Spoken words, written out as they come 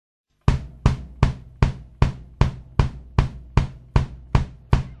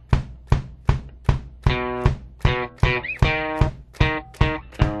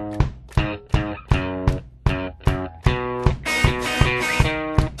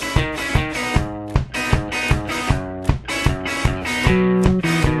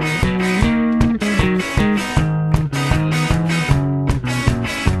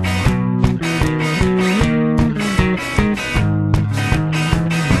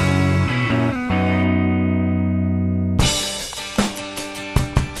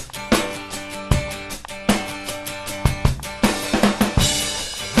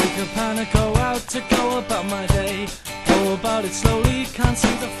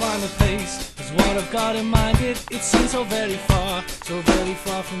find the pace is what I've got in mind. It seems so very far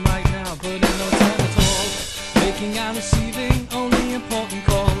from right now, but in no time at all. Making and receiving only important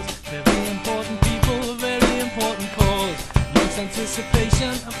calls, very important people, very important calls. Lost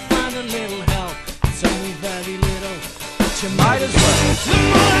anticipation of find a little help. It's only very little, but you might as well. The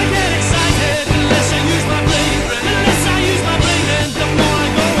more I get excited, the less I use my brain. The less I use my brain, then the more I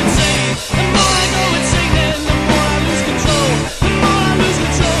go insane. The more I go insane, then the more I lose control. The more I lose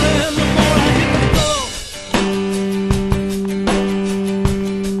control, then the more I hit the floor.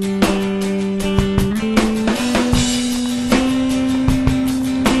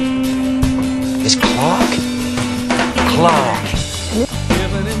 Is Clark? Clark.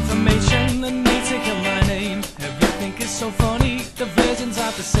 Given information and they take up my name. Everything is so funny, the versions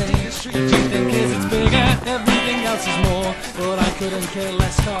are the same. You think it's bigger, everything else is more. But I couldn't care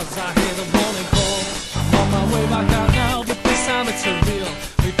less cause I hear the warning call. I'm on my way back out now, but this time it's surreal.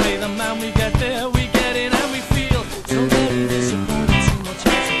 We pay the man, we get there, we get in and we feel so very disappointed, too much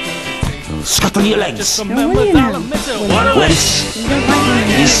else to take. Scut on your legs. Just remember that I'm missing one of it.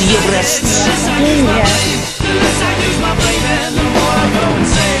 You see your breasts. The less I use my brain, then the more I go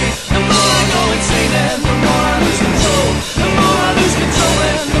insane. The more I go insane, then the more I lose control. The more I lose control,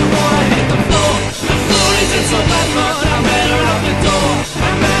 then the more I hit the floor. The floor isn't so bad, but I'm better out the door.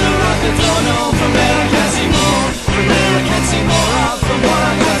 I'm better out the door, no, from there I can't see more. From there I can't see more out from what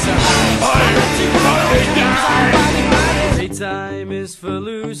I got to hide. Daytime is for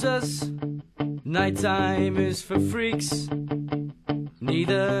losers, nighttime is for freaks.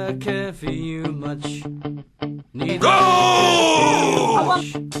 Neither care for you much. Neither Go!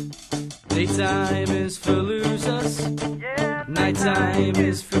 Daytime is for losers, nighttime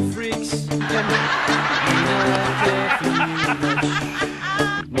is for freaks. Neither care for you much.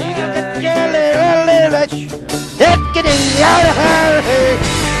 Neither care for you much.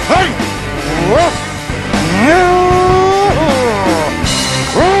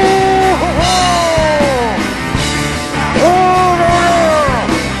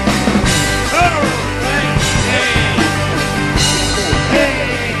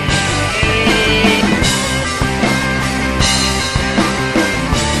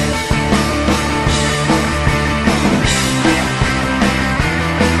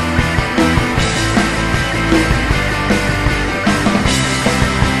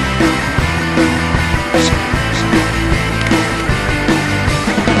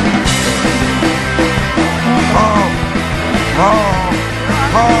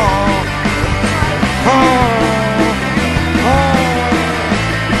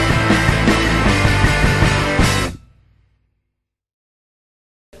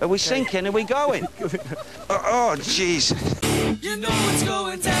 Are we sinking? Are we going? Oh, jeez. You know it's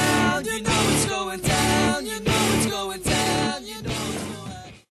going down. You know